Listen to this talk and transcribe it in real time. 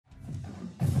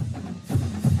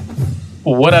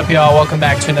What up, y'all? Welcome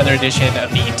back to another edition of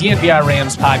the DNVR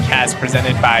Rams podcast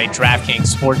presented by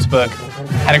DraftKings Sportsbook.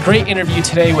 Had a great interview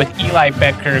today with Eli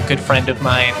Boettger, a good friend of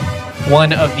mine,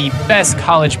 one of the best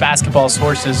college basketball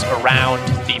sources around,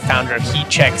 the founder of Heat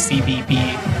Check CBB,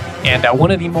 and one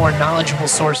of the more knowledgeable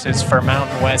sources for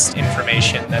Mountain West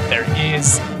information that there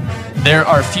is. There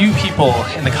are few people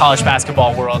in the college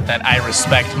basketball world that I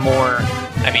respect more.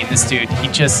 I mean, this dude,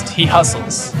 he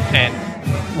hustles, and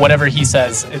whatever he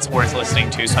says, it's worth listening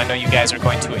to, so I know you guys are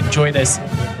going to enjoy this.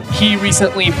 He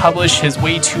recently published his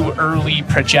way too early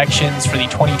projections for the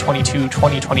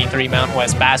 2022-2023 Mountain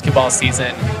West basketball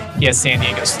season. He has San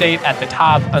Diego State at the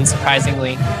top,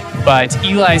 unsurprisingly, but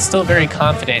Eli is still very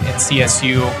confident in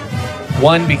CSU.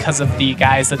 One, because of the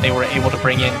guys that they were able to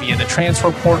bring in via the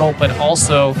transfer portal, but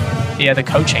also via the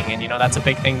coaching. And, that's a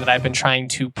big thing that I've been trying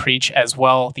to preach as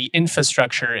well. The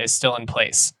infrastructure is still in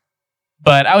place.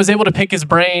 But I was able to pick his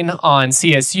brain on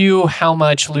CSU, how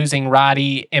much losing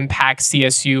Roddy impacts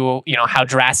CSU, how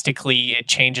drastically it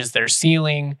changes their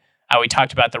ceiling. We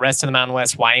talked about the rest of the Mountain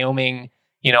West, Wyoming,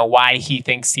 why he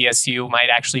thinks CSU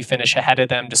might actually finish ahead of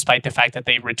them, despite the fact that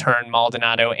they returned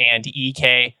Maldonado and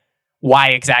EK. Why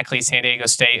exactly San Diego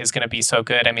State is going to be so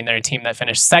good. I mean, they're a team that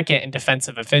finished second in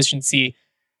defensive efficiency.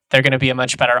 They're going to be a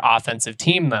much better offensive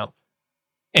team, though.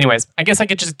 Anyways, I guess I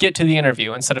could just get to the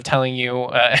interview instead of telling you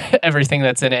everything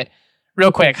that's in it.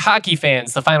 Real quick, hockey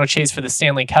fans, the final chase for the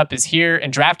Stanley Cup is here,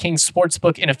 and DraftKings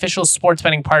Sportsbook, an official sports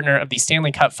betting partner of the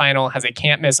Stanley Cup Final, has a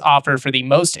can't-miss offer for the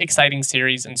most exciting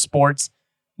series in sports.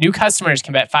 New customers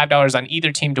can bet $5 on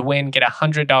either team to win, get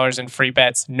 $100 in free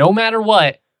bets, no matter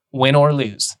what, win or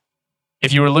lose.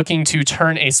 If you were looking to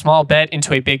turn a small bet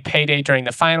into a big payday during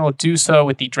the final, do so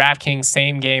with the DraftKings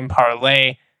same-game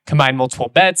parlay. Combine multiple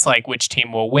bets like which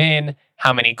team will win,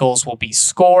 how many goals will be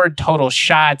scored, total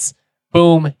shots.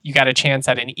 Boom, you got a chance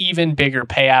at an even bigger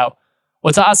payout.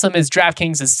 What's awesome is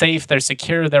DraftKings is safe, they're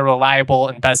secure, they're reliable,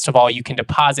 and best of all, you can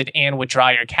deposit and withdraw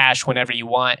your cash whenever you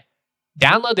want.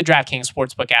 Download the DraftKings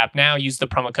Sportsbook app now. Use the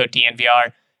promo code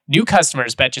DNVR. New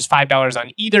customers bet just $5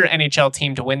 on either NHL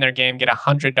team to win their game, get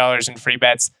 $100 in free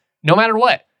bets, no matter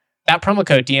what. That promo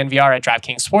code DNVR at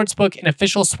DraftKings Sportsbook, an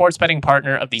official sports betting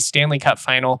partner of the Stanley Cup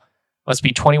Final. Must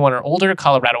be 21 or older,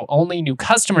 Colorado only, new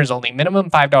customers only, minimum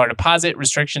 $5 deposit,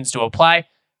 restrictions to apply.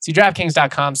 See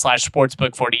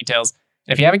DraftKings.com/sportsbook for details.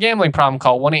 And if you have a gambling problem,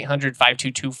 call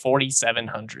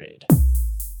 1-800-522-4700.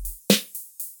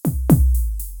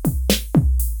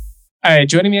 All right,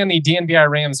 joining me on the DNVR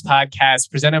Rams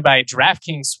podcast presented by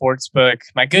DraftKings Sportsbook,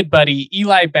 my good buddy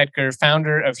Eli Boettger,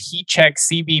 founder of Heat Check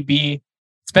CBB.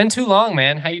 It's been too long,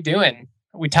 man. How you doing?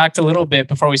 We talked a little bit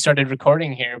before we started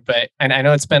recording here, but I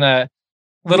know it's been a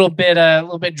little bit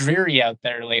dreary out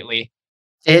there lately.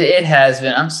 It has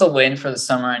been. I'm still waiting for the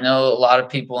summer. I know a lot of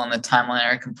people on the timeline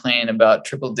are complaining about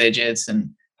triple digits, and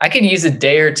I could use a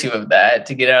day or two of that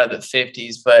to get out of the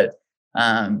 50s. But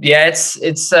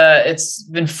it's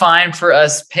been fine for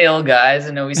us pale guys.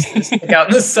 I know we stick out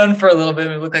in the sun for a little bit.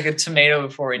 We look like a tomato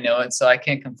before we know it, so I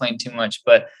can't complain too much.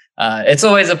 But it's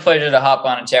always a pleasure to hop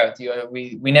on and chat with you.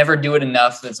 We never do it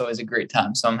enough. It's always a great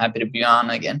time. So I'm happy to be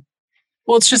on again.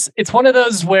 Well, it's one of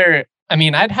those where, I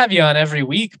mean, I'd have you on every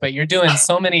week, but you're doing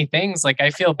so many things. Like,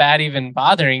 I feel bad even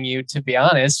bothering you, to be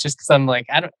honest, just because I'm like,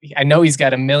 I know he's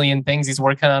got a million things he's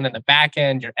working on in the back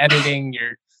end. You're editing,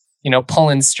 you're,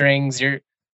 pulling strings.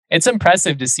 It's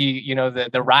impressive to see,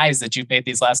 the rise that you've made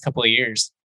these last couple of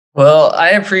years. Well,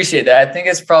 I appreciate that. I think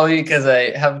it's probably because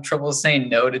I have trouble saying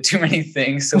no to too many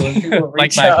things. So when people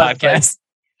reach like my out, podcast,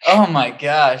 oh my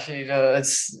gosh,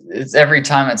 it's every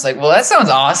time it's like, well, that sounds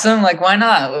awesome. Like, why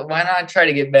not? Why not try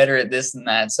to get better at this and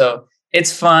that? So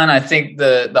it's fun. I think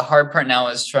the hard part now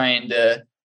is trying to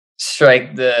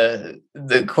strike the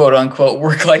quote unquote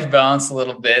work-life balance a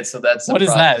little bit. So that's what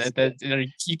is that?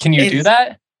 Can you do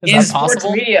that? Is in that sports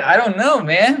possible? Media, I don't know,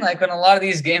 man. Like, when a lot of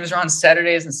these games are on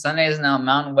Saturdays and Sundays now,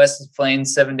 Mountain West is playing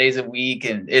 7 days a week,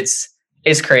 and it's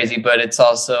crazy, but it's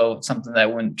also something that I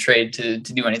wouldn't trade to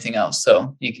do anything else.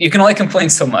 So you can only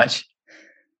complain so much.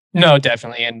 No,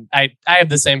 definitely. And I have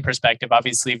the same perspective.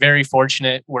 Obviously, very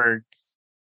fortunate. We're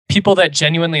people that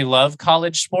genuinely love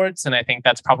college sports, and I think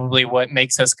that's probably what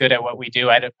makes us good at what we do.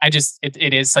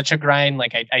 It is such a grind.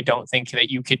 Like, I don't think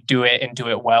that you could do it and do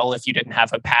it well if you didn't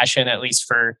have a passion, at least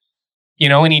for,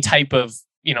 any type of,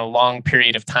 long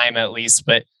period of time, at least.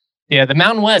 But yeah, the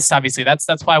Mountain West, obviously, that's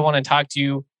why I want to talk to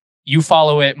you. You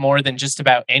follow it more than just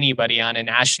about anybody on a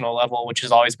national level, which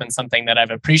has always been something that I've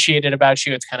appreciated about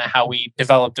you. It's kind of how we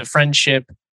developed a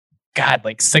friendship. God,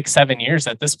 like 6-7 years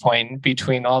at this point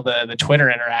between all the Twitter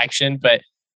interaction. But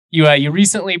you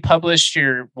recently published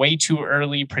your way too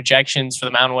early projections for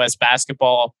the Mountain West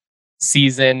basketball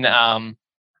season.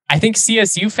 I think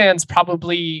CSU fans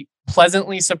probably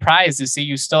pleasantly surprised to see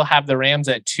you still have the Rams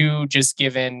at 2, just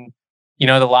given,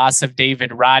 the loss of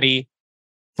David Roddy.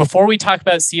 Before we talk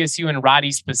about CSU and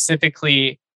Roddy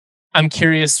specifically, I'm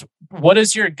curious, what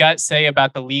does your gut say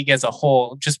about the league as a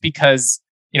whole? Just because,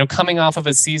 coming off of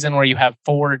a season where you have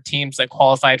 4 teams that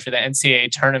qualified for the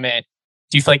NCAA tournament,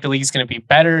 do you feel like the league's going to be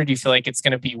better? Do you feel like it's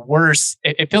going to be worse?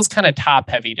 It feels kind of top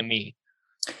heavy to me.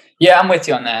 Yeah, I'm with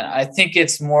you on that. I think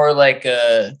it's more like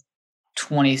a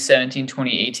 2017,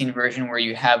 2018 version where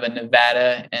you have a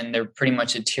Nevada and they're pretty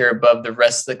much a tier above the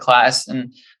rest of the class.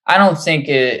 And I don't think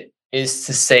it is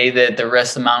to say that the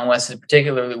rest of the Mountain West is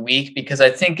particularly weak, because I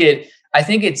think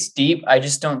it's deep. I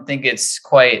just don't think it's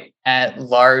quite at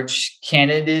large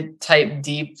candidate type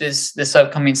deep this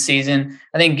upcoming season.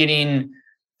 I think getting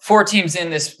 4 teams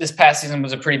in this past season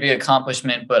was a pretty big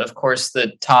accomplishment, but of course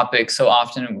the topic so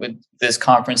often with this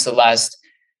conference the last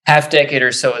half decade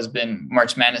or so has been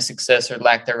March Madness success or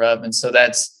lack thereof, and so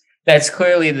that's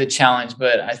clearly the challenge.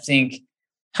 But I think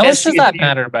how much does that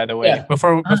matter, by the way? Yeah.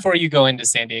 Before you go into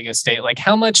San Diego State, like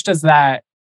how much does that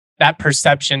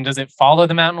perception, does it follow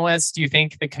the Mountain West? Do you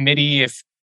think the committee, if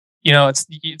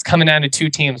it's coming down to 2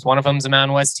 teams, one of them's a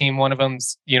Mountain West team, one of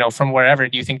them's, from wherever,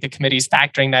 do you think the committee's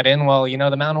factoring that in? Well, the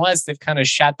Mountain West, they've kind of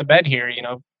shat the bed here,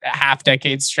 a half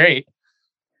decade straight.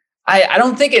 I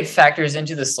don't think it factors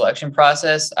into the selection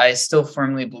process. I still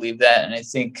firmly believe that. And I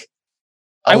think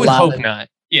I would hope not.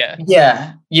 Yeah.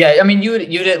 Yeah. I mean,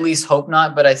 you'd at least hope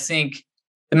not, but I think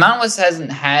the Mountain West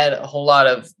hasn't had a whole lot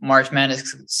of March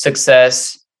Madness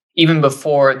success even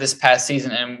before this past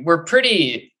season. And we're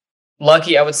pretty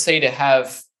lucky, I would say, to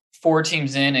have 4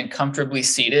 teams in and comfortably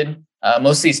seated.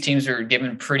 Most of these teams were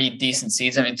given pretty decent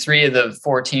seeds. I mean, 3 of the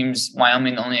 4 teams,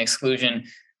 Wyoming, the only exclusion,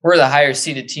 were the higher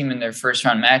seeded team in their first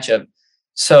round matchup.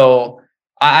 So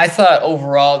I thought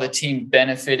overall the team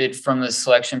benefited from the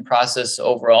selection process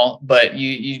overall, but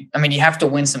you have to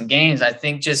win some games. I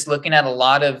think just looking at a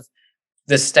lot of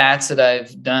the stats that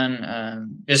I've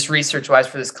done, just research wise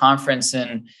for this conference,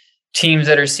 and teams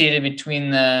that are seated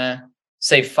between the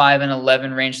say 5 and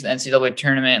 11 range of the NCAA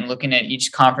tournament, and looking at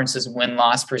each conference's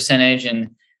win-loss percentage,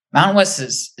 and Mountain West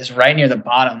is right near the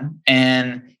bottom.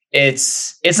 And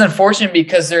it's unfortunate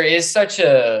because there is such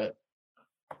a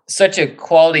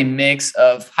quality mix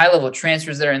of high-level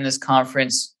transfers that are in this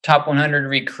conference, top 100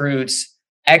 recruits,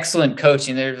 excellent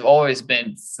coaching. There's always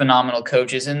been phenomenal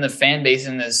coaches, and the fan base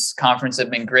in this conference have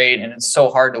been great. And it's so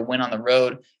hard to win on the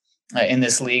road in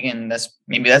this league. And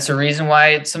that's a reason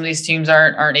why some of these teams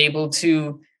aren't able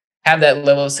to have that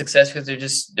level of success,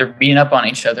 because they're beating up on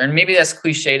each other. And maybe that's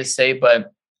cliche to say,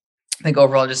 but I think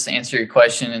overall, just to answer your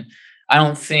question, and I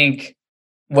don't think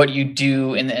what you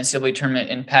do in the NCAA tournament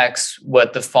impacts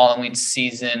what the following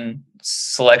season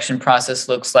selection process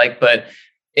looks like, but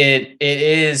it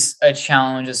is a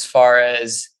challenge as far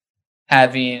as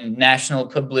having national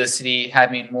publicity,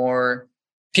 having more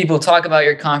people talk about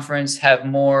your conference, have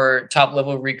more top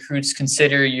level recruits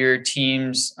consider your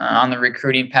teams on the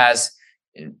recruiting pass.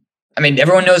 I mean,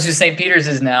 everyone knows who St. Peter's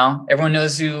is now. Everyone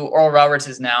knows who Oral Roberts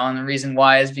is now. And the reason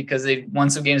why is because they won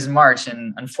some games in March.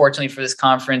 And unfortunately for this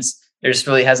conference, there just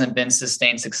really hasn't been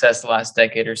sustained success the last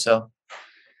decade or so.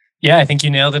 Yeah, I think you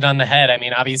nailed it on the head. I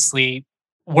mean, obviously,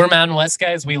 we're Mountain West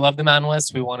guys. We love the Mountain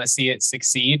West. We want to see it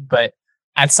succeed. But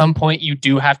at some point, you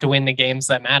do have to win the games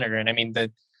that matter. And I mean,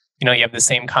 you have the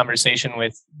same conversation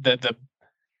with the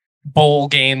bowl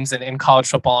games and in college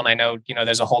football. And I know,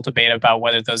 there's a whole debate about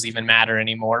whether those even matter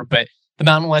anymore. But the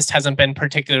Mountain West hasn't been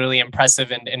particularly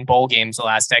impressive in bowl games the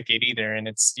last decade either. And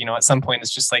it's, at some point,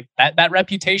 it's just like that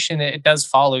reputation, it does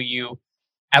follow you,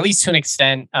 at least to an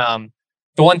extent. The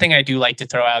one thing I do like to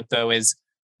throw out, though, is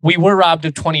we were robbed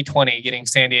of 2020 getting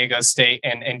San Diego State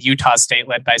and Utah State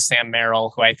led by Sam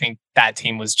Merrill, who I think that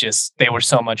team was they were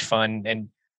so much fun. And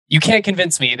you can't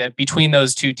convince me that between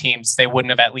those 2 teams, they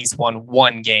wouldn't have at least won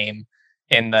 1 game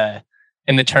in the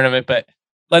tournament. But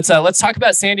let's talk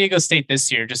about San Diego State this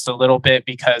year just a little bit,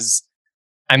 because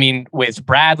I mean, with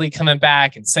Bradley coming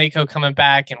back and Seiko coming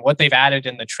back and what they've added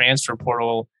in the transfer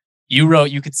portal, you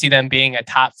wrote you could see them being a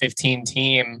top 15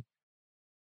 team.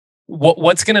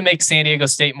 What's going to make San Diego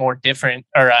State more different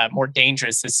or more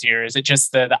dangerous this year? Is it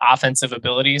just the offensive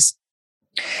abilities?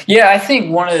 Yeah, I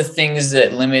think one of the things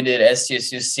that limited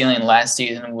SDSU's ceiling last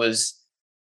season was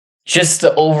just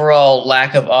the overall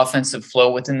lack of offensive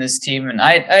flow within this team. And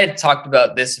I had talked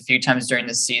about this a few times during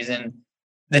the season.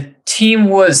 The team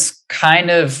was kind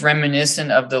of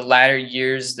reminiscent of the latter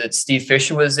years that Steve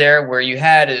Fisher was there, where you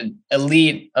had an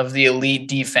elite of the elite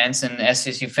defense, and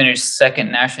SDSU finished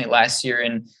second nationally last year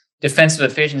in defensive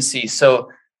efficiency. So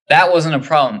that wasn't a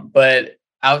problem. But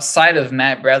outside of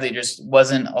Matt Bradley, just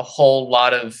wasn't a whole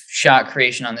lot of shot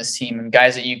creation on this team and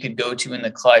guys that you could go to in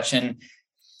the clutch. And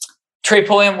Trey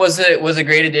Pulliam was a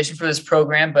great addition for this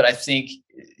program, but I think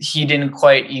he didn't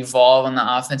quite evolve on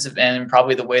the offensive end,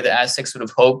 probably the way the Aztecs would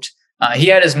have hoped. He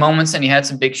had his moments and he had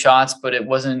some big shots, but it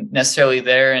wasn't necessarily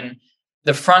there. And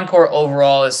the front court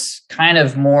overall is kind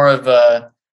of more of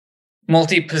a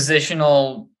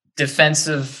multi-positional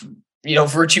defensive,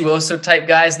 virtuoso type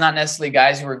guys, not necessarily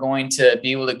guys who are going to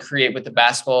be able to create with the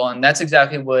basketball. And that's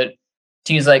exactly what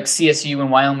teams like CSU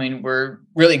and Wyoming were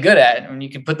really good at. When you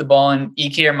could put the ball in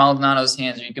EK or Maldonado's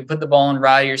hands, or you could put the ball in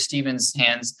Roddy or Stevens'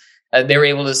 hands, they were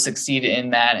able to succeed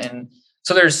in that. And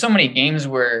so there's so many games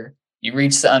where you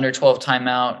reach the under 12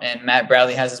 timeout and Matt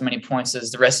Bradley has as many points as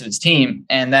the rest of his team.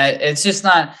 And that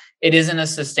it isn't a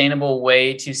sustainable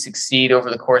way to succeed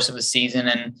over the course of a season.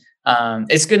 And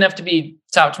it's good enough to be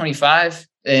top 25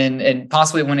 and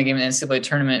possibly win a game in the NCAA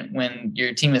tournament when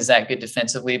your team is that good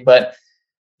defensively. But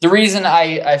the reason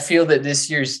I feel that this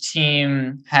year's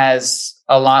team has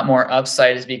a lot more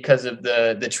upside is because of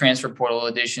the transfer portal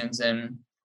additions. And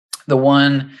the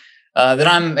one that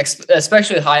I'm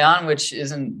especially high on, which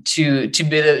isn't too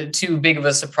big of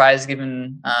a surprise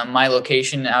given my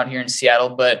location out here in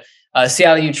Seattle, but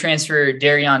Seattle U transfer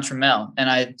Darion Trammell, and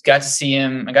I got to see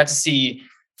him. I got to see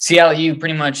Seattle U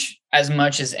pretty much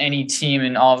as any team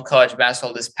in all of college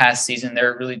basketball this past season.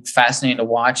 They're really fascinating to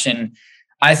watch, and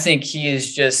I think he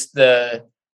is just the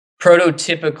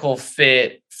prototypical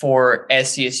fit for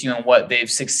SCSU and what they've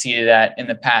succeeded at in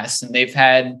the past. And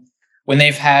when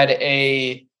they've had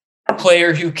a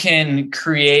player who can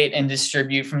create and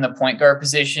distribute from the point guard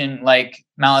position, like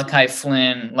Malachi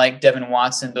Flynn, like Devin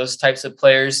Watson, those types of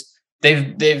players,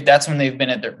 that's when they've been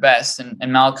at their best.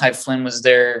 And Malachi Flynn was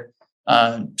their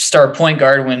star point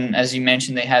guard when, as you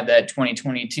mentioned, they had that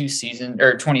 2022 season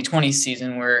or 2020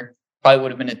 season where probably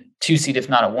would have been a 2 seed, if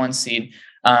not a 1 seed.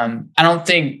 I don't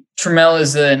think Trammell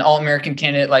is an All-American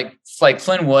candidate like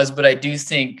Flynn was, but I do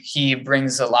think he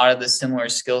brings a lot of the similar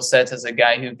skill sets as a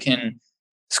guy who can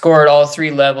score at all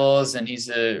 3 levels, and he's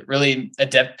a really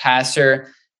adept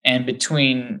passer. And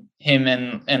between him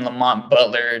and Lamont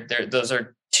Butler, those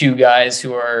are 2 guys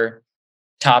who are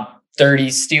top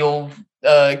 30 steal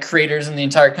creators in the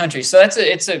entire country. So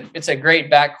it's a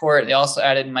great backcourt. They also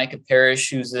added Micah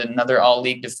Parrish, who's another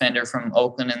all-league defender from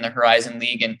Oakland in the Horizon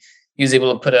League, and he was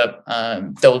able to put up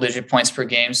double-digit points per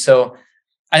game. So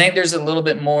I think there's a little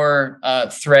bit more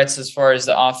threats as far as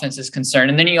the offense is concerned.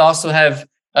 And then you also have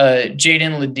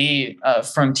Jaden Ledee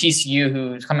from TCU,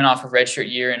 who's coming off a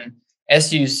redshirt year, and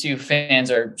SUSU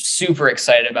fans are super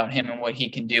excited about him and what he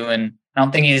can do. And I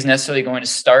don't think he's necessarily going to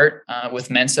start with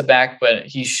Mensa back, but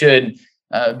he should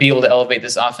be able to elevate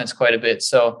this offense quite a bit.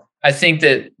 So I think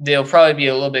that they'll probably be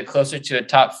a little bit closer to a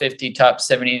top 50, top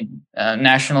 70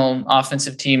 national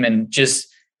offensive team. And just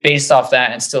based off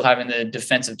that and still having the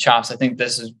defensive chops, I think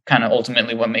this is kind of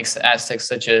ultimately what makes the Aztecs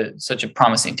such a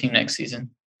promising team next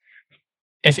season.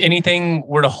 If anything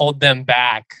were to hold them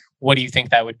back, what do you think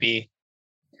that would be?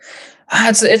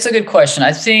 It's a good question.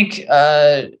 I think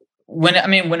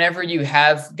whenever you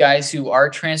have guys who are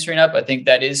transferring up, I think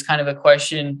that is kind of a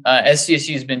question.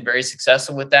 SCSU has been very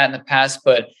successful with that in the past,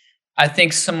 but I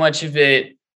think so much of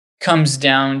it comes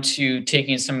down to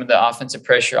taking some of the offensive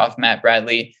pressure off Matt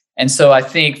Bradley. And so I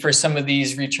think for some of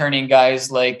these returning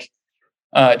guys like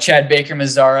Chad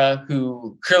Baker-Mazzara,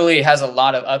 who clearly has a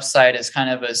lot of upside as kind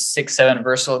of a 6'7"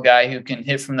 versatile guy who can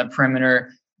hit from the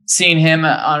perimeter, seeing him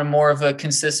on a more of a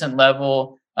consistent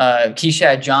level.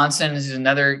 Keshad Johnson is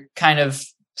another kind of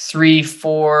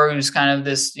 3-4 who's kind of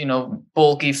this,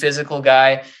 bulky physical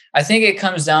guy. I think it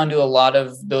comes down to a lot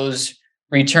of those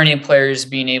returning players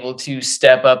being able to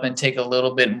step up and take a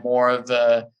little bit more of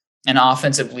an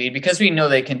offensive lead, because we know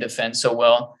they can defend so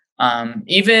well.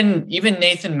 Even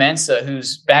Nathan Mensah,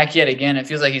 who's back yet again, it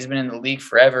feels like he's been in the league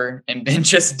forever and been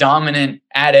just dominant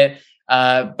at it.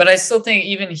 But I still think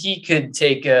even he could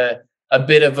take a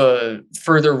bit of a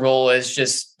further role as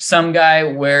just some guy,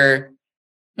 where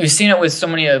we've seen it with so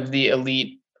many of the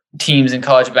elite teams in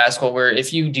college basketball, where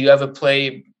if you do have a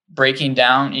play breaking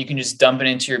down, you can just dump it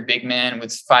into your big man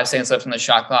with 5 seconds left on the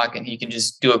shot clock, and he can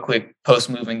just do a quick post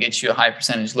move and get you a high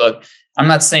percentage look. I'm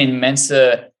not saying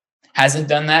Mensah hasn't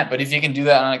done that, but if you can do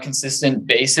that on a consistent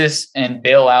basis and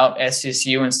bail out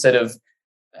SCSU instead of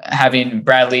having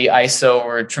Bradley ISO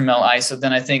or Trammell ISO,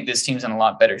 then I think this team's in a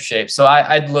lot better shape. So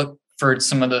I'd look for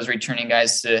some of those returning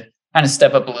guys to kind of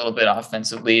step up a little bit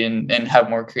offensively and have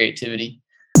more creativity.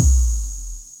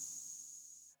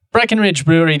 Breckenridge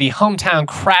Brewery, the hometown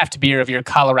craft beer of your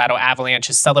Colorado Avalanche,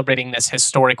 is celebrating this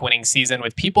historic winning season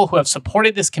with people who have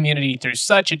supported this community through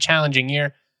such a challenging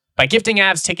year By gifting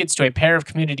Avs tickets to a pair of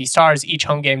community stars each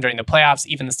home game during the playoffs,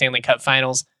 even the Stanley Cup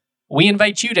Finals, we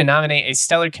invite you to nominate a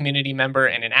stellar community member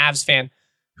and an Avs fan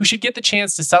who should get the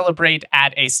chance to celebrate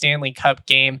at a Stanley Cup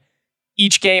game.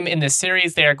 Each game in this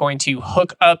series, they are going to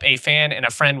hook up a fan and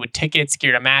a friend with tickets,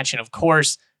 gear to match, and of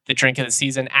course, the drink of the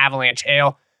season, Avalanche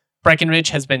Ale. Breckenridge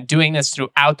has been doing this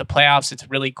throughout the playoffs. It's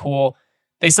really cool.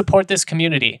 They support this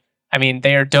community. I mean,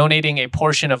 they are donating a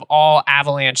portion of all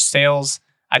Avalanche sales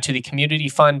to the Community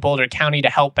Fund Boulder County to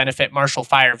help benefit Marshall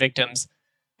Fire victims.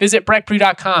 Visit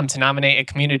breckbrew.com to nominate a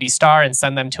community star and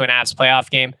send them to an Avs playoff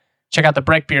game. Check out the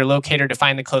Breck Beer locator to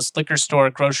find the close liquor store,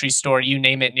 grocery store, you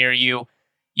name it, near you.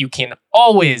 You can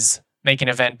always make an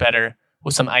event better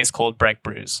with some ice-cold Breck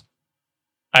brews.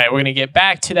 All right, we're going to get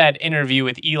back to that interview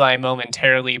with Eli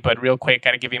momentarily, but real quick,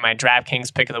 got to give you my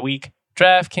DraftKings pick of the week.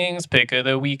 DraftKings pick of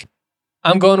the week.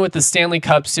 I'm going with the Stanley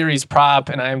Cup Series prop,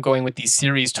 and I'm going with the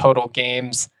series total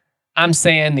games. I'm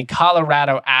saying the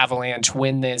Colorado Avalanche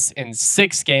win this in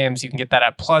 6 games. You can get that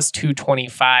at plus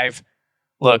 225.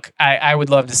 Look, I would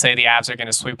love to say the Avs are going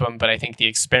to sweep them, but I think the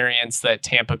experience that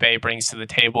Tampa Bay brings to the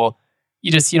table,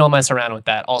 you don't mess around with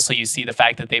that. Also, you see the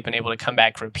fact that they've been able to come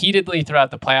back repeatedly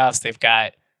throughout the playoffs. They've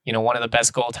got, one of the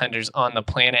best goaltenders on the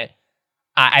planet.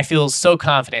 I feel so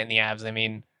confident in the Avs. I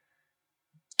mean,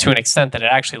 to an extent that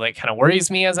it actually kind of worries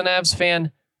me as an Avs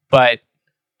fan, but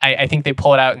I think they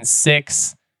pull it out in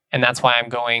 6, and that's why I'm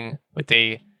going with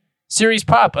the series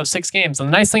prop of 6 games. And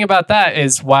the nice thing about that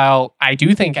is, while I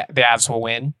do think the Avs will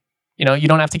win, you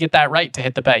don't have to get that right to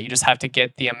hit the bet. You just have to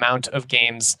get the amount of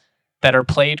games that are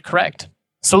played correct.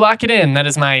 So lock it in. That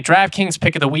is my DraftKings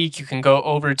pick of the week. You can go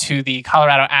over to the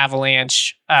Colorado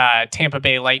Avalanche Tampa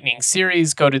Bay Lightning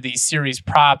series. Go to the series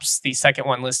props. The second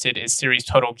one listed is series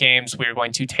total games. We are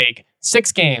going to take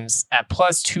 6 games at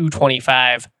plus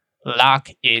 225. Lock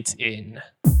it in.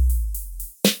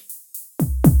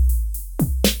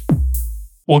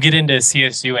 We'll get into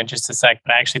CSU in just a sec,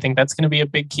 but I actually think that's going to be a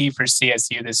big key for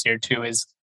CSU this year too is,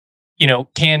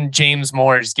 can James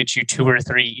Moores get you 2 or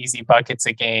 3 easy buckets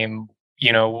a game,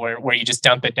 where you just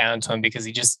dump it down to him because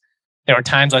there were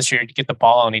times last year to get the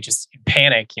ball and he'd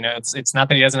panic. It's not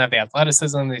that he doesn't have the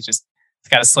athleticism. He's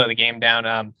got to slow the game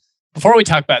down. Before we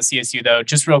talk about CSU though,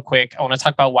 just real quick, I want to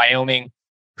talk about Wyoming,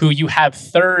 who you have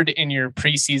 3rd in your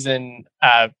preseason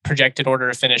projected order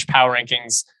of finish power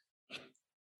rankings,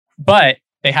 but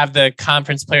they have the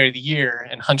conference player of the year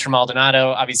and Hunter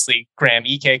Maldonado, obviously Graham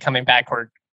Ike coming back,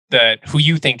 or who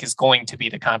you think is going to be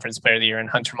the conference player of the year, and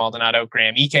Hunter Maldonado.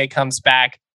 Graham Ike comes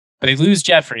back, but they lose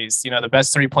Jeffries, the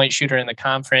best 3-point shooter in the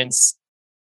conference.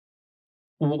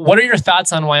 What are your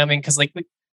thoughts on Wyoming? Because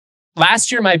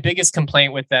last year, my biggest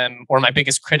complaint with them, or my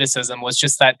biggest criticism, was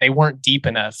just that they weren't deep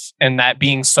enough, and that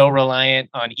being so reliant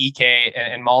on Ike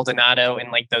and Maldonado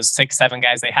and those 6-7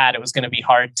 guys they had, it was going to be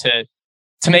hard to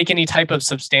make any type of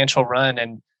substantial run.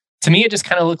 And to me, it just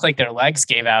kind of looked like their legs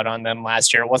gave out on them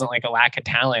last year. It wasn't like a lack of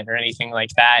talent or anything like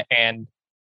that. And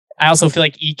I also feel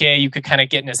like Ike, you could kind of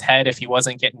get in his head if he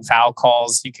wasn't getting foul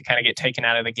calls. You could kind of get taken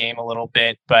out of the game a little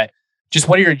bit. But just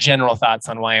what are your general thoughts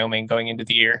on Wyoming going into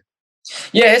the year?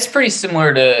 Yeah, it's pretty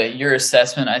similar to your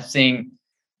assessment. I think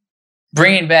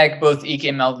bringing back both Ike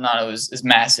and Maldonado is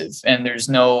massive, and there's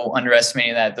no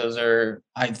underestimating that. Those are,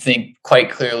 I think, quite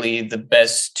clearly the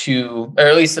best 2, or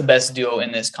at least the best duo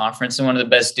in this conference, and one of the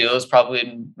best duos probably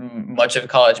in much of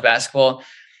college basketball.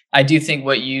 I do think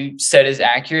what you said is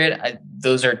accurate.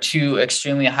 Those are 2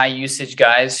 extremely high usage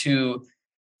guys who,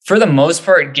 for the most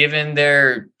part, given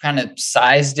their kind of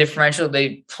size differential,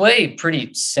 they play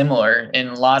pretty similar in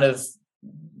a lot of,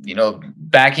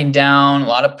 backing down, a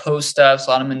lot of post-ups, a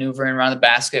lot of maneuvering around the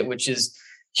basket, which is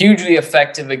hugely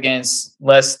effective against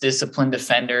less disciplined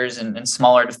defenders and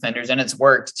smaller defenders. And it's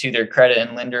worked to their credit,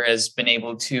 and Linder has been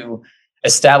able to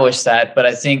establish that. But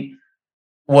I think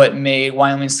what made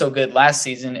Wyoming so good last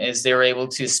season is they were able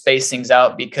to space things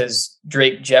out because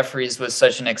Drake Jeffries was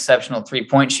such an exceptional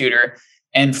 3-point shooter.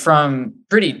 And from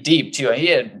pretty deep too, he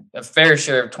had a fair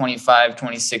share of 25,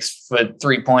 26-foot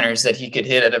 3-pointers that he could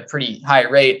hit at a pretty high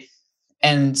rate.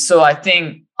 And so I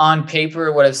think on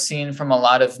paper, what I've seen from a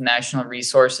lot of national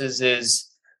resources is,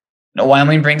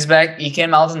 Wyoming brings back Ike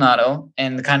and Maldonado,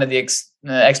 and the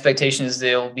expectation is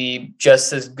they'll be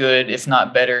just as good, if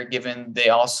not better, given they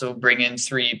also bring in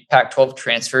 3 Pac-12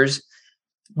 transfers.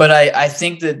 But I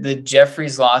think that the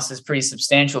Jeffries loss is pretty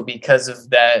substantial because of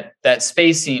that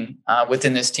spacing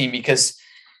within this team, because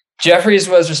Jeffries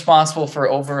was responsible for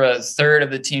over a third of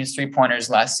the team's 3-pointers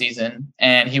last season,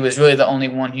 and he was really the only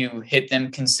one who hit them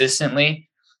consistently.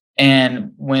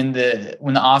 And when the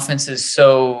offense is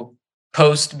so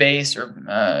post-based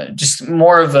or just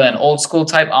more of an old school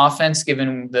type offense,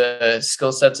 given the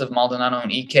skill sets of Maldonado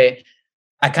and Ike.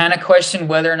 I kind of question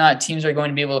whether or not teams are going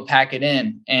to be able to pack it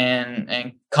in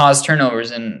and cause turnovers.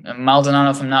 And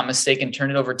Maldonado, if I'm not mistaken,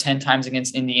 turned it over 10 times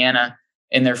against Indiana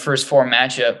in their first 4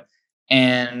 matchup.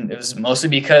 And it was mostly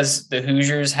because the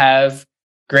Hoosiers have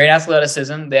great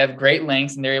athleticism, they have great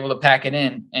length, and they're able to pack it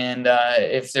in. And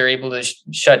if they're able to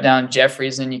shut down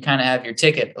Jeffries, then you kind of have your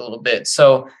ticket a little bit.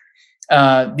 So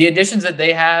the additions that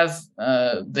they have,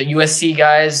 the USC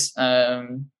guys,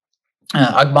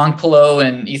 Agbonkpolo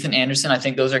and Ethan Anderson, I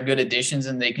think those are good additions,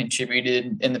 and they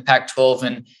contributed in the Pac-12.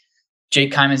 And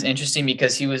Jake Kyman's interesting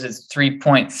because he was a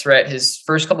 3-point threat his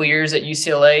first couple of years at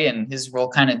UCLA, and his role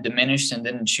kind of diminished and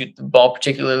didn't shoot the ball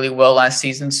particularly well last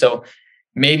season. So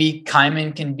maybe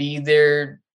Kyman can be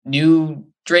their new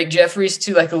Drake Jeffries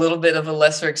to like a little bit of a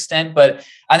lesser extent, but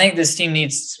I think this team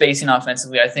needs spacing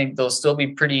offensively. I think they'll still be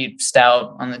pretty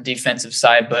stout on the defensive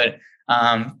side, but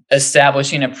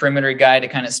establishing a perimeter guy to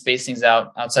kind of space things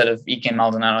out outside of Ike and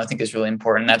Maldonado, I think is really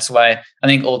important. That's why I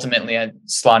think ultimately I'm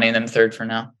slotting them third for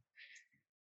now.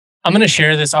 I'm going to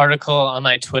share this article on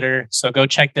my Twitter, so go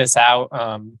check this out.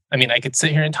 I mean, I could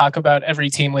sit here and talk about every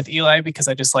team with Eli because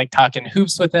I just like talking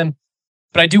hoops with him,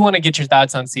 but I do want to get your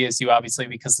thoughts on CSU, obviously,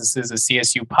 because this is a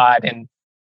CSU pod. And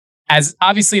as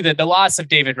obviously the loss of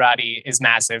David Roddy is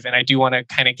massive, and I do want to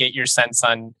kind of get your sense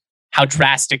on how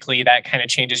drastically that kind of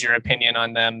changes your opinion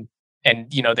on them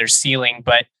and, you know, their ceiling.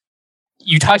 But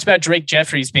you talked about Drake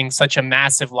Jeffries being such a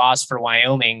massive loss for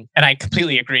Wyoming, and I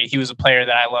completely agree. He was a player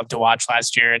that I loved to watch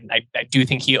last year, and I do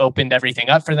think he opened everything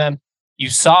up for them. You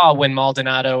saw when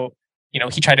Maldonado, you know,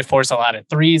 he tried to force a lot of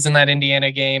threes in that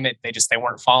Indiana game. They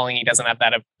weren't falling. He doesn't have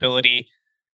that ability.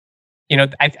 You know,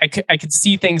 I could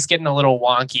see things getting a little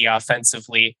wonky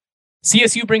offensively.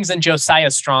 CSU brings in Josiah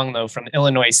Strong, though, from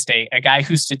Illinois State, a guy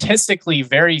who statistically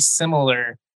very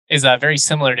similar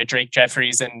to Drake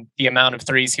Jeffries, and the amount of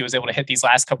threes he was able to hit these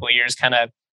last couple of years, kind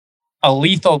of a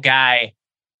lethal guy.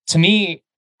 To me,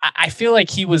 I feel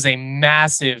like he was a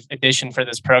massive addition for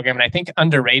this program, and I think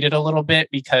underrated a little bit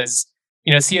because,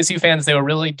 you know, CSU fans, they were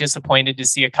really disappointed to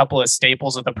see a couple of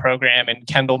staples of the program and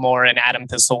Kendall Moore and Adam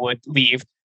Thistlewood leave.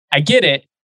 I get it,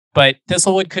 but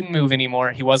Thistlewood couldn't move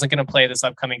anymore. He wasn't going to play this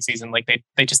upcoming season. Like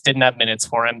they just didn't have minutes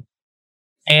for him.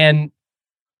 And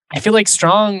I feel like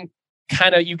Strong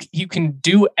kind of, you can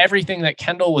do everything that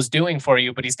Kendall was doing for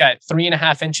you, but he's got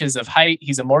 3.5 inches of height.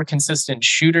 He's a more consistent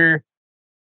shooter.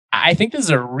 I think this is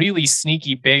a really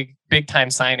sneaky, big time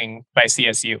signing by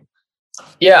CSU.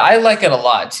 Yeah, I like it a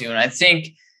lot too. And I think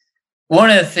one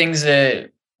of the things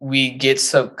that we get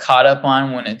so caught up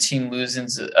on when a team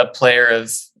loses a player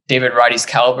of David Roddy's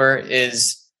caliber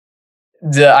is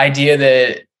the idea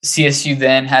that CSU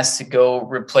then has to go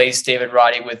replace David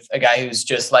Roddy with a guy who's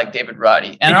just like David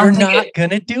Roddy. And you're not going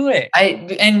to do it.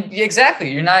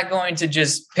 Exactly. You're not going to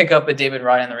just pick up a David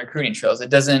Roddy on the recruiting trails. It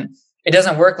doesn't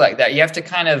work like that. You have to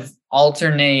kind of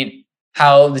alternate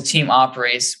how the team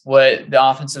operates, what the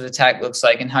offensive attack looks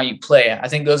like, and how you play. I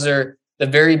think those are the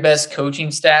very best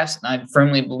coaching staffs. And I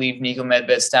firmly believe Nico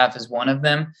Medved's staff is one of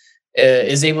them,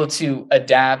 is able to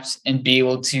adapt and be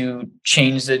able to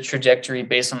change the trajectory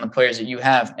based on the players that you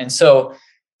have. And so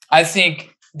I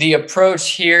think the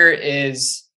approach here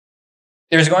is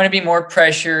there's going to be more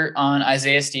pressure on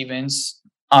Isaiah Stevens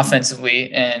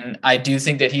offensively. And I do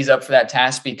think that he's up for that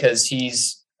task because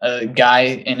he's a guy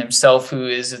in himself who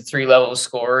is a 3-level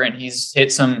scorer, and he's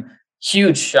hit some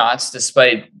huge shots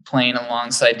despite playing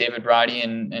alongside David Roddy.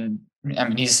 And I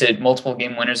mean, he's hit multiple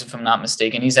game winners, if I'm not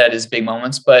mistaken. He's had his big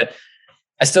moments, but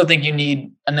I still think you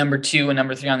need a number 2 and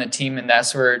number 3 on the team. And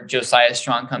that's where Josiah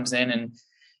Strong comes in. And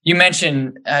you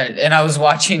mentioned, and I was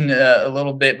watching a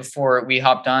little bit before we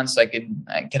hopped on so I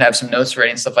could have some notes ready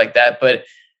and stuff like that. But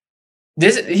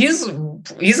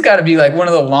he's got to be like one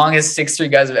of the longest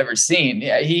 6'3" guys I've ever seen.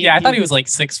 I thought he was like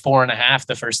 6'4.5"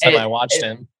 the first time I watched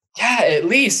him. Yeah, at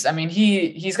least. I mean,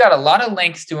 he's got a lot of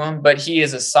length to him, but he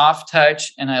is a soft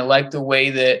touch, and I like the way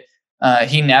that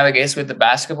he navigates with the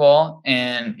basketball.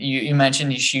 And you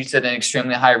mentioned he shoots at an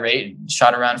extremely high rate,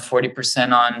 shot around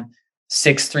 40% on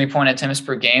 6 3-point attempts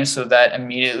per game. So that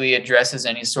immediately addresses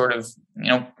any sort of,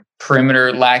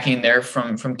 perimeter lacking there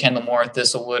from Kendall Moore,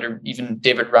 Thistlewood, or even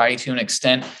David Roddy to an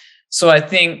extent. So I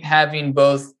think having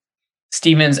both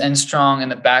Stevens and Strong in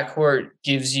the backcourt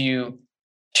gives you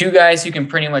 2 guys who can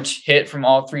pretty much hit from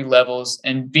all 3 levels,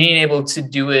 and being able to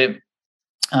do it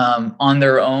on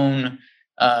their own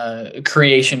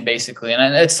creation, basically.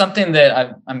 And it's something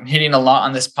that I'm hitting a lot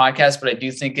on this podcast, but I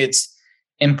do think it's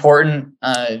important,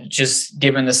 just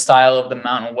given the style of the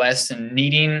Mountain West and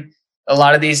needing a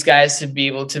lot of these guys to be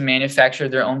able to manufacture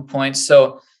their own points.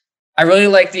 So I really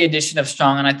like the addition of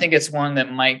Strong, and I think it's one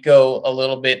that might go a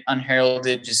little bit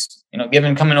unheralded, just,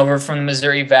 given coming over from the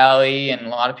Missouri Valley, and a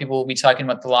lot of people will be talking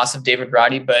about the loss of David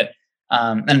Roddy, but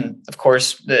and of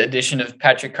course the addition of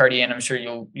Patrick Cartier, and I'm sure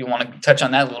you'll want to touch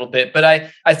on that a little bit. But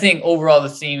I think overall the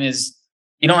theme is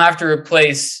you don't have to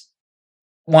replace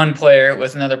one player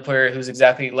with another player who's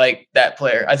exactly like that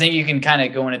player. I think you can kind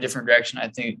of go in a different direction.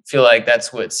 Feel like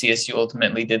that's what CSU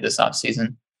ultimately did this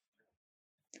offseason.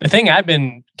 The thing I've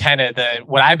been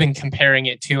what I've been comparing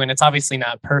it to, and it's obviously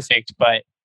not perfect, but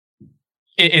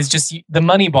it is just the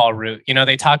Moneyball route.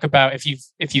 They talk about, if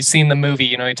you've seen the movie,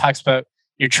 he talks about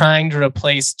you're trying to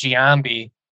replace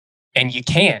Giambi and you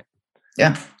can't.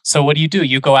 Yeah. So what do?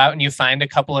 You go out and you find a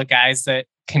couple of guys that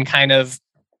can kind of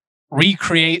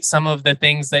recreate some of the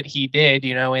things that he did,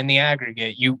 in the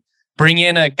aggregate. You bring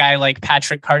in a guy like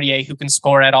Patrick Cartier who can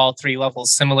score at all three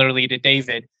levels, similarly to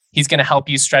David. He's going to help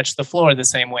you stretch the floor the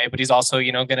same way, but he's also,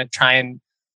 going to try and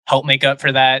help make up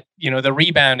for that, the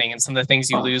rebounding and some of the things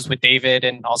you lose with David,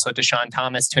 and also Deshaun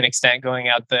Thomas to an extent going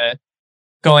out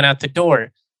the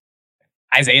door.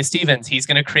 Isaiah Stevens, he's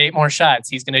going to create more shots.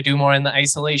 He's going to do more in the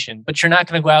isolation, but you're not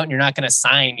going to go out and you're not going to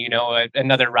sign,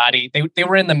 another Roddy. They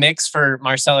were in the mix for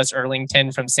Marcellus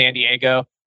Erlington from San Diego.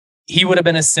 He would have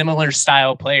been a similar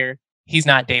style player. He's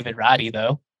not David Roddy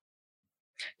though.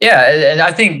 Yeah. And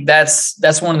I think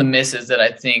that's one of the misses that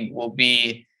I think will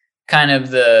be kind of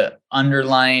the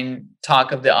underlying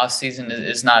talk of the offseason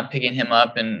is not picking him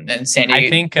up and San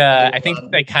Diego. I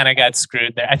think they kind of got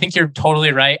screwed there. I think you're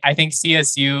totally right. I think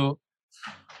CSU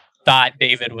thought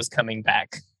David was coming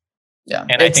back. Yeah.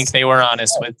 And I think they were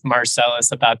honest with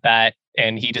Marcellus about that.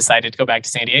 And he decided to go back to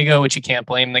San Diego, which you can't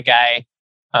blame the guy.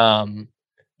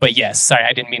 But yes, sorry,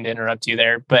 I didn't mean to interrupt you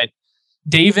there. But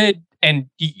David, and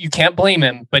you can't blame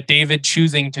him, but David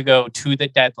choosing to go to the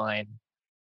deadline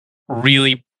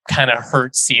really kind of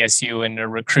hurt CSU in a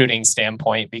recruiting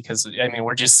standpoint, because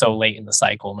we're just so late in the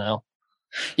cycle now.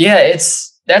 Yeah,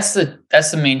 that's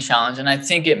the main challenge. And I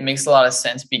think it makes a lot of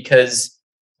sense, because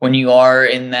when you are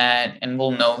in that, and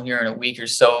we'll know here in a week or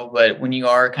so, but when you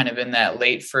are kind of in that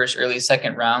late first, early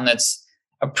second round, that's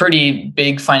a pretty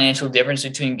big financial difference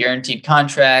between guaranteed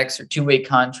contracts or two-way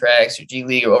contracts or G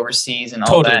League or overseas and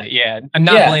all that. Yeah. I'm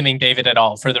not blaming David at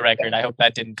all, for the record. I hope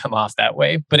that didn't come off that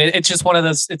way, but it's just one of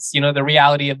those, it's, the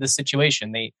reality of the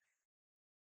situation.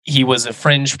 He was a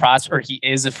fringe prospect, or he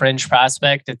is a fringe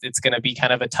prospect. It's going to be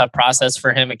kind of a tough process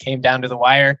for him. It came down to the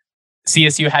wire.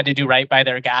 CSU had to do right by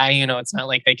their guy. It's not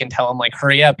like they can tell him like,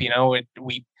 hurry up,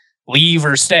 we leave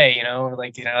or stay,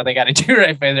 they got to do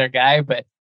right by their guy, but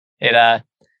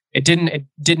it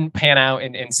didn't pan out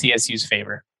in CSU's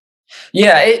favor.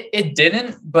 Yeah, it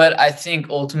didn't, but I think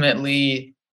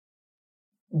ultimately,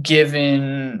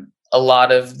 given a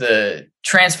lot of the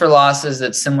transfer losses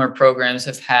that similar programs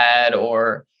have had,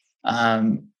 or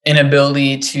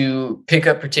inability to pick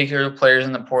up particular players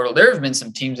in the portal, there have been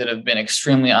some teams that have been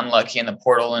extremely unlucky in the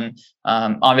portal. And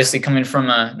obviously coming from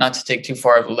not to take too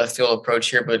far of a left field approach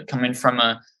here, but coming from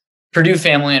a Purdue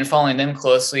family and following them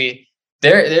closely,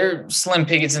 they're slim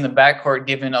pickings in the backcourt,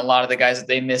 given a lot of the guys that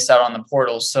they missed out on the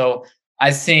portal. So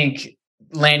I think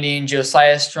landing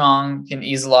Josiah Strong can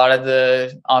ease a lot of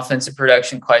the offensive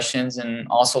production questions, and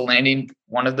also landing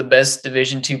one of the best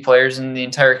Division II players in the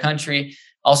entire country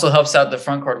also helps out the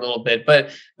front court a little bit.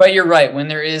 But you're right. When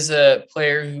there is a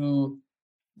player who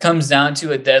comes down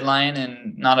to a deadline,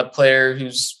 and not a player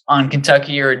who's on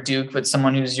Kentucky or a Duke, but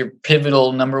someone who's your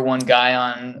pivotal number one guy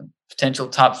on potential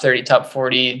top 30, top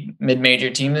 40 mid-major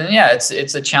team, then yeah, it's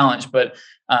a challenge. But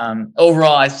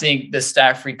overall, I think the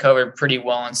staff recovered pretty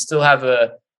well and still have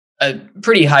a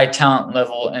pretty high talent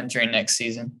level entering next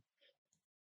season.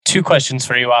 Two questions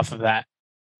for you off of that.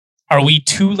 Are we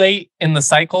too late in the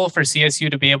cycle for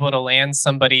CSU to be able to land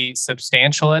somebody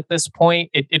substantial at this point?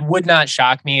 It would not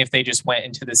shock me if they just went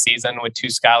into the season with 2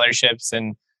 scholarships.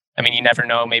 And you never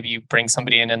know, maybe you bring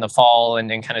somebody in the fall and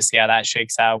kind of see how that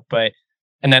shakes out.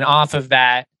 And then off of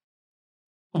that,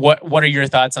 what are your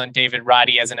thoughts on David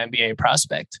Roddy as an NBA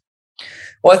prospect?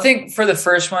 Well, I think for the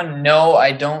first one, no,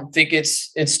 I don't think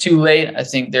it's too late. I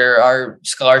think there are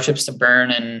scholarships to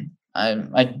burn, and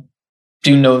I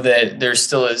do know that there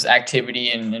still is activity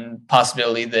and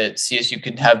possibility that CSU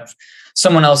could have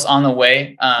someone else on the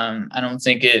way. I don't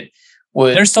think it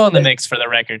would. They're still in the mix, for the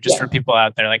record, just for people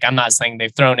out there. Like, I'm not saying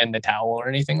they've thrown in the towel or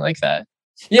anything like that.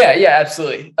 Yeah,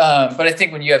 absolutely. But I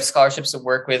think when you have scholarships to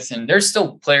work with, and there's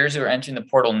still players who are entering the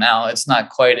portal now, it's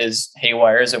not quite as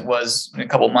haywire as it was a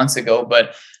couple months ago.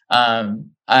 But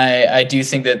I do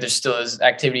think that there still is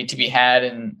activity to be had,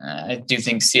 and I do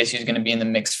think CSU is going to be in the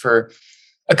mix for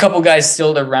a couple guys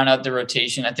still to round out the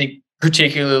rotation. I think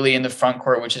particularly in the front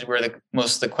court, which is where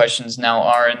most of the questions now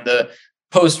are in the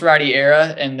post-Roddy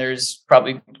era. And there's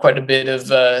probably quite a bit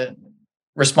of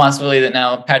responsibility that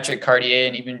now Patrick Cartier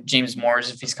and even James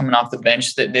Morris, if he's coming off the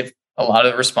bench, that they've a lot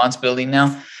of responsibility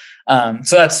now.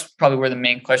 So that's probably where the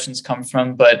main questions come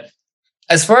from. But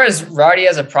as far as Roddy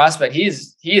as a prospect, he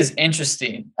is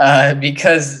interesting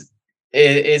because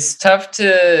it's tough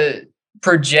to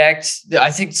project.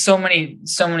 I think so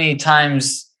many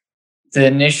times the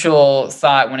initial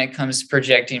thought when it comes to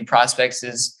projecting prospects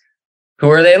is, who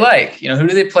are they like? Who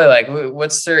do they play like?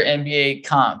 What's their NBA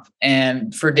comp?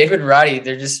 And for David Roddy,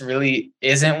 there just really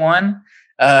isn't one.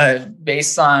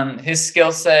 Based on his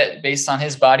skill set, based on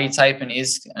his body type, and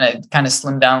he's kind of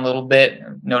slimmed down a little bit.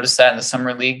 Noticed that in the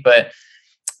summer league, but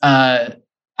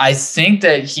I think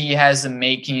that he has the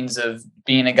makings of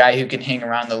being a guy who can hang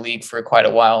around the league for quite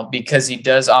a while because he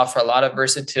does offer a lot of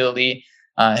versatility.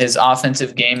 His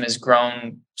offensive game has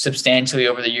grown substantially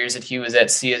over the years that he was at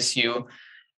CSU,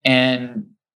 and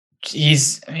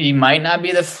he might not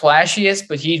be the flashiest,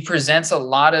 but he presents a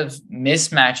lot of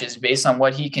mismatches based on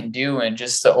what he can do and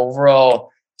just the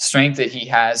overall strength that he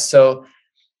has. So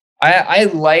I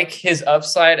like his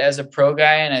upside as a pro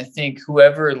guy. And I think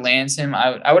whoever lands him,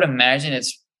 I would imagine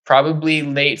it's probably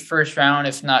late first round,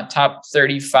 if not top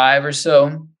 35 or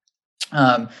so.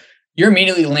 You're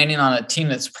immediately landing on a team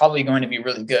that's probably going to be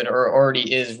really good or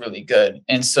already is really good.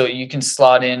 And so you can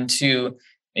slot into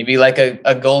maybe like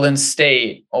a Golden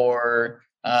State, or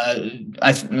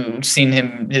I've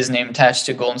seen his name attached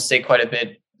to Golden State quite a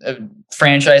bit. A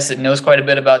franchise that knows quite a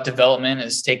bit about development,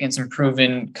 has taken some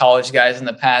proven college guys in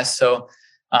the past. So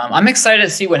I'm excited to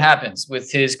see what happens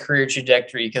with his career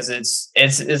trajectory because it's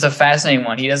a fascinating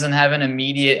one. He doesn't have an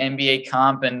immediate NBA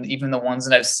comp, and even the ones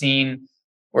that I've seen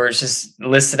where it's just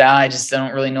listed out, I just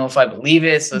don't really know if I believe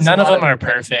it. So none of them are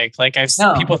perfect. Like I've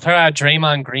seen people throw out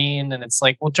Draymond Green, and it's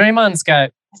like, well, Draymond's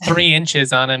got 3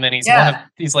 inches on him, and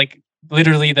he's like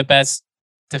literally the best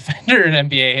defender in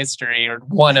NBA history, or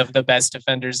one of the best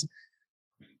defenders.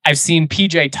 I've seen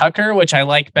PJ Tucker, which I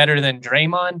like better than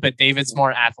Draymond, but David's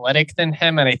more athletic than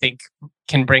him, and I think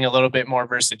can bring a little bit more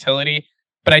versatility.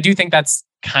 But I do think that's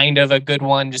kind of a good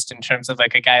one, just in terms of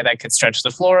like a guy that could stretch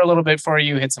the floor a little bit for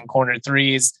you, hit some corner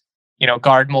threes,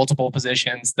 guard multiple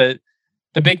positions. The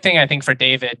big thing I think for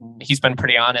David, and he's been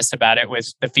pretty honest about it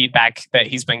with the feedback that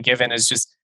he's been given, is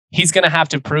just he's going to have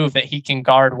to prove that he can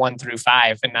guard 1 through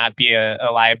 5 and not be a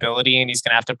liability. And he's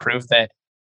going to have to prove that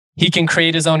he can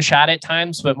create his own shot at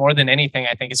times. But more than anything,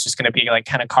 I think it's just going to be like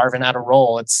kind of carving out a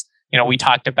role. It's, we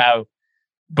talked about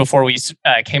before we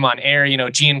came on air,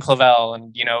 Gian Clavel.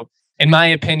 And, in my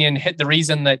opinion, the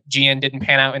reason that Gian didn't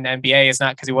pan out in the NBA is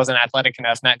not because he wasn't athletic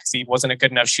enough, not because he wasn't a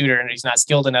good enough shooter and he's not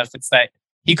skilled enough. It's that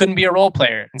he couldn't be a role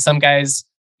player. And some guys,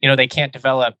 they can't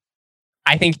develop.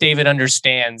 I think David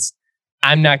understands,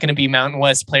 I'm not going to be Mountain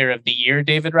West Player of the Year,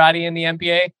 David Roddy, in the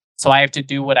NBA. So I have to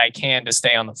do what I can to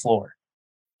stay on the floor.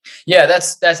 Yeah,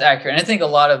 that's accurate. And I think a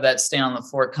lot of that staying on the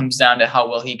floor comes down to how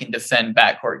well he can defend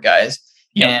backcourt guys.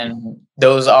 Yep. And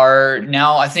those are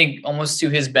now, I think, almost to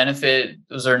his benefit,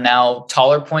 those are now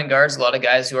taller point guards. A lot of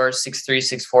guys who are 6'3",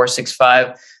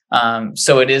 6'4", 6'5".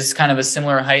 So it is kind of a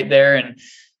similar height there.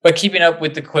 But keeping up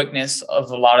with the quickness of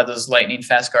a lot of those lightning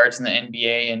fast guards in the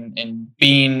NBA and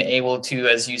being able to,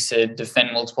 as you said,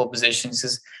 defend multiple positions.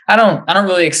 Because I don't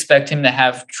really expect him to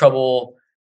have trouble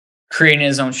creating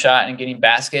his own shot and getting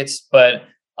baskets, but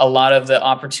a lot of the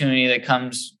opportunity that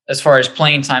comes as far as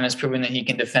playing time has proven that he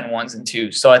can defend 1s and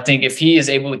 2s. So I think if he is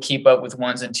able to keep up with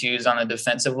 1s and 2s on the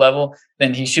defensive level,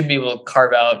 then he should be able to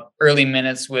carve out early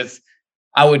minutes with,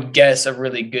 I would guess, a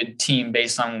really good team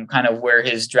based on kind of where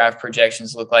his draft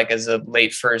projections look like as a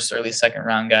late first, early second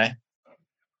round guy.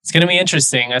 It's going to be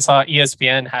interesting. I saw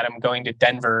ESPN had him going to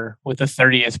Denver with the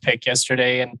 30th pick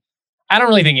yesterday. And I don't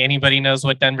really think anybody knows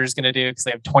what Denver's going to do because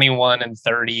they have 21 and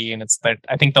 30. And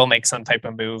I think they'll make some type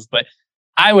of move. But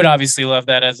I would obviously love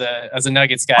that as a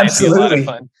Nuggets guy. Absolutely. It'd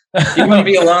be a lot of fun. You wouldn't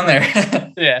be alone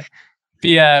there.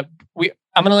 Yeah.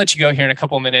 I'm going to let you go here in a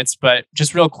couple of minutes, but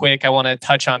just real quick, I want to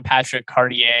touch on Patrick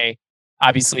Cartier.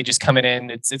 Obviously, just coming in,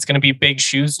 it's going to be big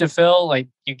shoes to fill. Like,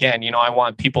 again, I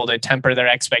want people to temper their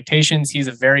expectations. He's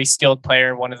a very skilled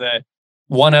player, one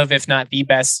of, if not the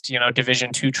best,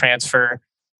 Division II transfer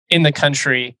in the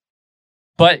country.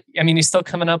 But I mean, he's still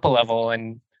coming up a level,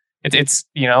 and it's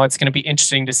going to be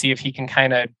interesting to see if he can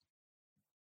kind of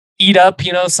eat up,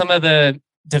 some of the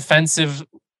defensive.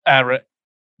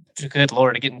 Good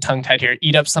Lord, getting tongue tied here.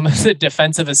 Eat up some of the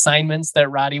defensive assignments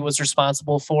that Roddy was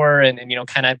responsible for, and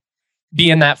kind of be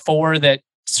in that 4 that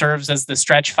serves as the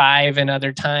stretch 5 in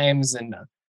other times. And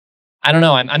I don't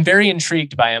know. I'm very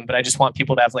intrigued by him, but I just want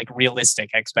people to have like realistic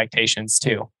expectations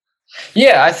too.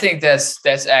 Yeah, I think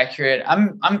that's accurate.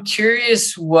 I'm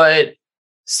curious what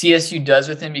CSU does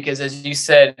with him, because as you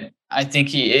said, I think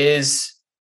he is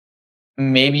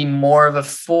maybe more of a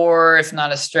 4, if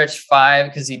not a stretch 5,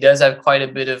 because he does have quite a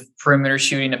bit of perimeter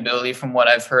shooting ability from what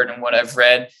I've heard and what I've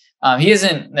read. He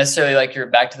isn't necessarily like your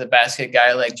back to the basket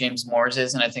guy like James Moores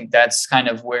is, and I think that's kind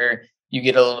of where you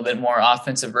get a little bit more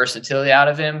offensive versatility out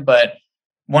of him. But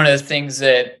one of the things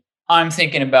that I'm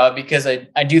thinking about, because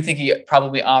I do think he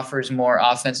probably offers more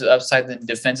offensive upside than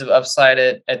defensive upside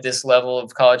at this level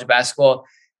of college basketball,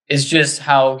 is just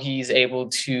how he's able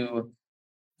to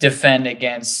defend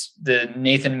against the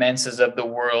Nathan Menses of the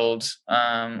world,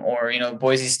 or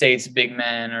Boise State's big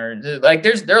men, or like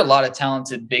there are a lot of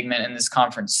talented big men in this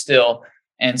conference still,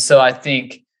 and so I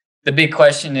think the big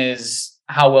question is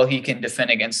how well he can defend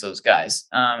against those guys,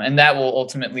 and that will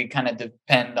ultimately kind of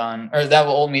depend on, or that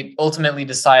will ultimately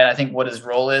decide, I think, what his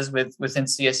role is within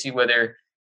CSU, whether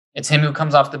it's him who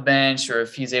comes off the bench, or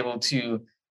if he's able to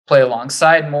play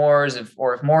alongside Moores, if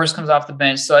Moores comes off the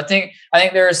bench. So I think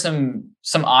there are some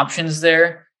options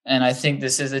there, and I think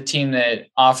this is a team that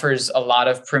offers a lot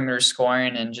of perimeter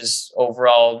scoring and just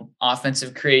overall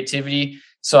offensive creativity.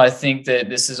 So I think that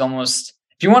this is almost,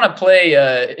 if you want to play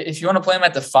him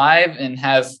at the 5 and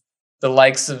have the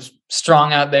likes of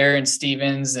Strong out there and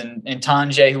Stevens and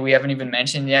Tanjay, who we haven't even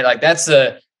mentioned yet, like that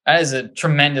is a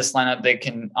tremendous lineup that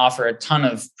can offer a ton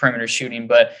of perimeter shooting.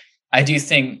 But I do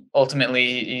think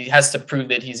ultimately he has to prove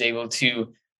that he's able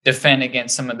to defend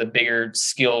against some of the bigger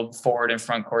skilled forward and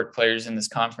front court players in this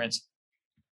conference.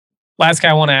 Last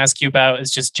guy I want to ask you about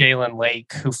is just Jalen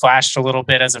Lake, who flashed a little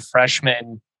bit as a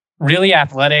freshman. Really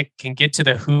athletic, can get to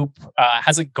the hoop,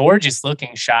 has a gorgeous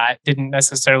looking shot. Didn't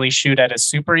necessarily shoot at a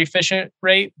super efficient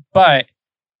rate, but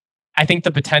I think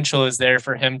the potential is there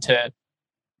for him to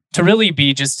really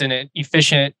be just an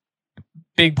efficient,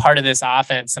 big part of this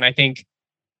offense. And I think,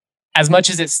 as much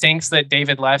as it stinks that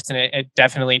David left, and it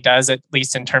definitely does, at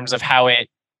least in terms of how it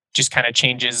just kind of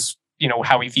changes,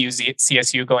 how we view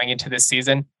CSU going into this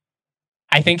season.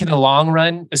 I think in the long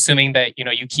run, assuming that,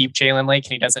 you keep Jalen Lake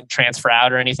and he doesn't transfer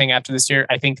out or anything after this year,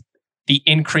 I think the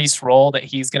increased role that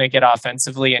he's going to get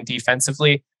offensively and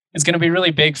defensively is going to be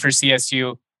really big for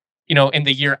CSU, in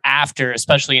the year after,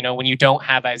 especially, when you don't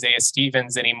have Isaiah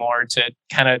Stevens anymore to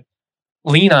kind of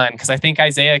lean on, because I think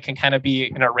Isaiah can kind of be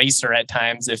an eraser at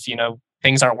times. If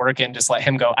things aren't working, just let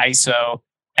him go ISO.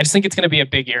 I just think it's going to be a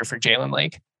big year for Jalen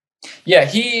Lake. Yeah,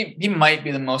 he might be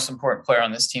the most important player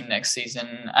on this team next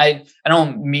season. I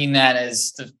don't mean that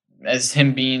as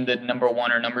him being the number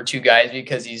 1 or number 2 guys,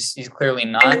 because he's clearly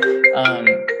not.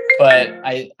 But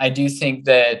I do think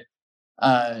that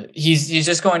he's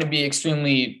just going to be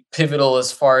extremely pivotal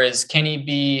as far as, can he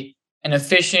be an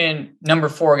efficient number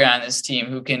 4 guy on this team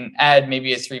who can add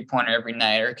maybe a 3-pointer every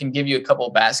night, or can give you a couple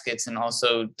of baskets and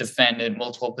also defend at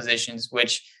multiple positions,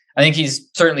 which I think he's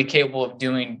certainly capable of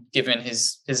doing given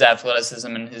his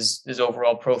athleticism and his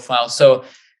overall profile. So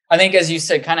I think, as you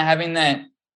said, kind of having that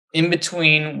in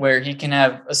between where he can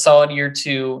have a solid year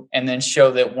 2 and then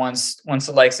show that once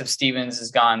the likes of Stevens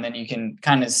is gone, then you can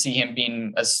kind of see him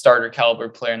being a starter caliber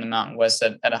player in the Mountain West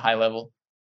at a high level.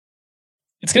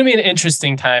 It's going to be an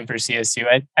interesting time for CSU.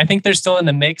 I think they're still in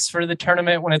the mix for the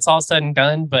tournament when it's all said and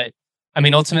done. But I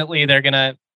mean, ultimately, they're going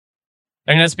to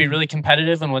have to be really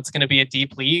competitive in what's going to be a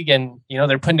deep league. And,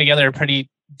 they're putting together a pretty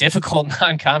difficult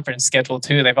non-conference schedule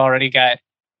too. They've already got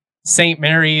St.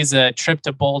 Mary's, a trip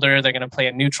to Boulder. They're going to play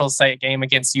a neutral site game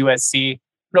against USC.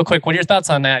 Real quick, what are your thoughts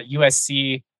on that?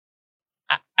 USC,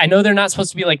 I know they're not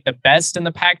supposed to be like the best in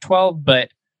the Pac-12, but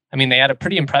I mean, they had a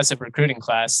pretty impressive recruiting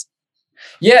class.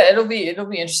 Yeah, it'll be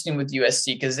interesting with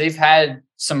USC, because they've had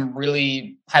some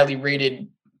really highly rated,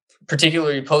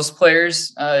 particularly post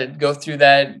players, go through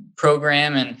that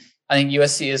program. And I think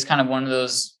USC is kind of one of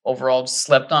those overall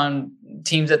slept on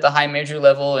teams at the high major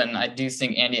level. And I do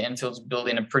think Andy Enfield's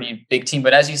building a pretty big team.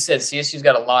 But as you said, CSU's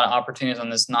got a lot of opportunities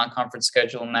on this non-conference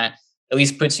schedule, and that at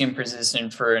least puts you in position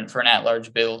for an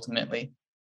at-large bid ultimately.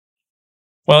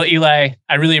 Well, Eli,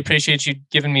 I really appreciate you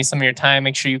giving me some of your time.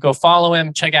 Make sure you go follow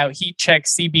him. Check out Heat Check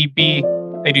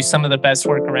CBB. They do some of the best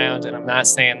work around, and I'm not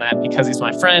saying that because he's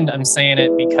my friend. I'm saying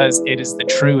it because it is the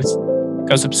truth.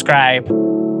 Go subscribe.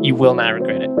 You will not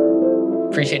regret it.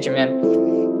 Appreciate you, man.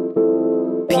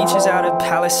 Peaches out of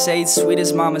Palisades, sweet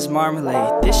as mama's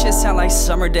marmalade. This shit sound like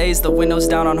summer days, the windows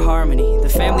down on Harmony. The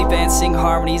family band sing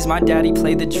harmonies, my daddy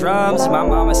played the drums. My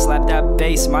mama slapped that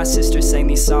bass, my sister sang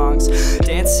these songs.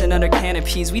 Dancing under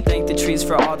canopies, we thank the trees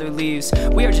for all their leaves.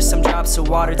 We are just some drops of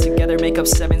water, together make up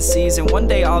 7 seas. And one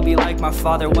day I'll be like my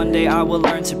father, one day I will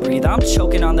learn to breathe. I'm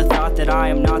choking on the thought that I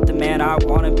am not the man I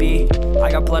wanna be. I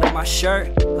got blood on my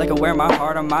shirt, like I wear my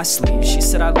heart on my sleeve. She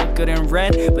said I look good in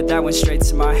red, but that went straight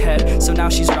to my head. So now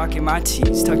she's rocking my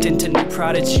tees, tucked into new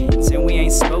Prada jeans. And we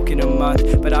ain't spoken a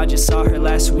month, but I just saw her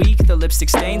last week. The lipstick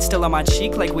stain still on my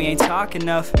cheek, like we ain't talk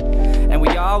enough. And we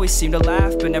always seem to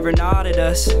laugh, but never nod at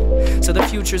us. So the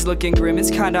future's looking grim,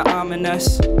 it's kinda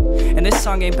ominous. And this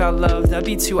song ain't about love, that'd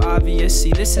be too obvious.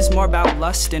 See, this is more about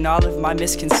lust and all of my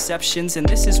misconceptions. And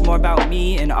this is more about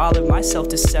me and all of my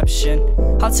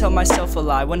self-deception. I'll tell myself a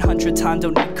lie 100 times,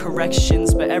 don't need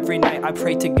corrections. But every night I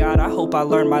pray to God, I hope I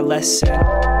learn my lesson.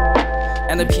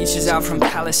 And the peaches out from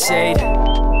Palisade,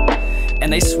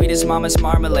 and they sweet as mama's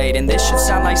marmalade. And this should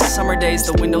sound like summer days,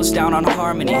 the windows down on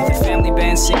Harmony. The family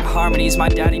band sing harmonies, my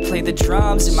daddy played the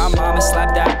drums. And my mama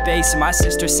slapped that bass, and my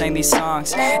sister sang these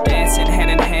songs. Dancing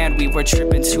hand in hand, we were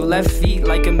tripping 2 left feet,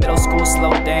 like a middle school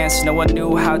slow dance. No one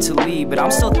knew how to lead, but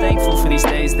I'm still thankful for these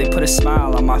days, they put a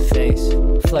smile on my face.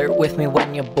 Flirt with me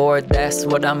when you're bored, that's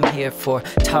what I'm here for.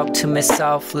 Talk to me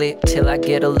softly till I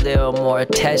get a little more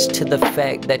attached to the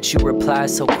fact that you reply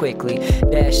so quickly.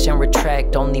 Dash and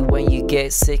retract only when you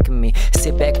get sick of me.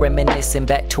 Sit back reminiscing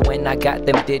back to when I got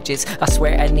them digits. I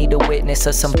swear I need a witness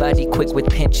or somebody quick with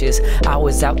pinches. I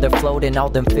was out there floating, all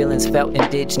them feelings felt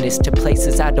indigenous to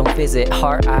places I don't visit.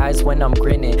 Heart eyes when I'm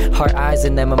grinning, heart eyes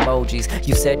in them emojis.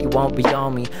 You said you won't be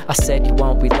on me, I said you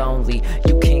won't be lonely.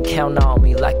 You can count on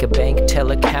me like a bank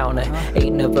teller counter.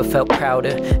 Ain't never felt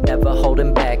prouder, never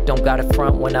holding back. Don't gotta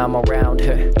front when I'm around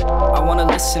her. I wanna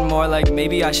listen more, like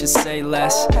maybe I should say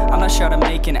less. I'm not sure how to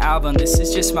make an album, this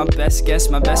is just my best guess.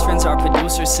 My best friends are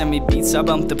producers, send me beats, I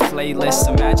bump the playlist.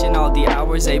 Imagine all the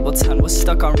hours Ableton was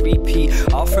stuck on repeat,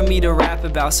 all for me to rap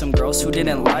about some girls who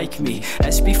didn't like me.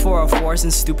 SB404s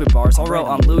and stupid bars, all wrote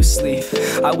on loose leaf.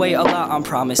 I wait a lot on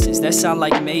promises that sound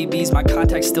like maybes. My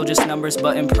contacts still just numbers,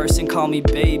 but in person call me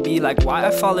baby. Like why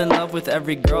I fall in love with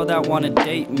every girl that wanna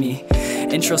date me.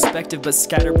 Introspective but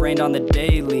scatterbrained on the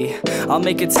daily. I'll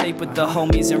make a tape with the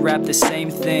homies and rap the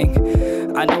same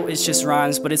thing. I know it's just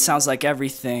rhymes, but it sounds like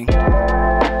everything.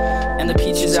 And the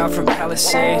peaches out from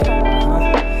Palisade,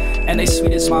 and they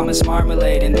sweet as mama's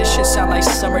marmalade. And this shit sound like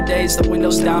summer days, the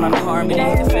windows down on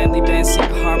Harmony. The family band sing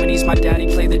harmonies, my daddy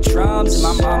played the drums. And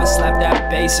my mama slapped that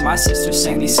bass, and my sister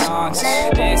sang these songs.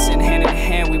 Dancing hand in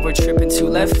hand, we were tripping 2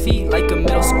 left feet, like a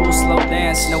middle school slow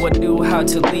dance. No one knew how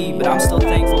to lead, but I'm still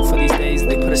thankful for these days,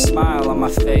 they put a smile on my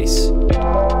face.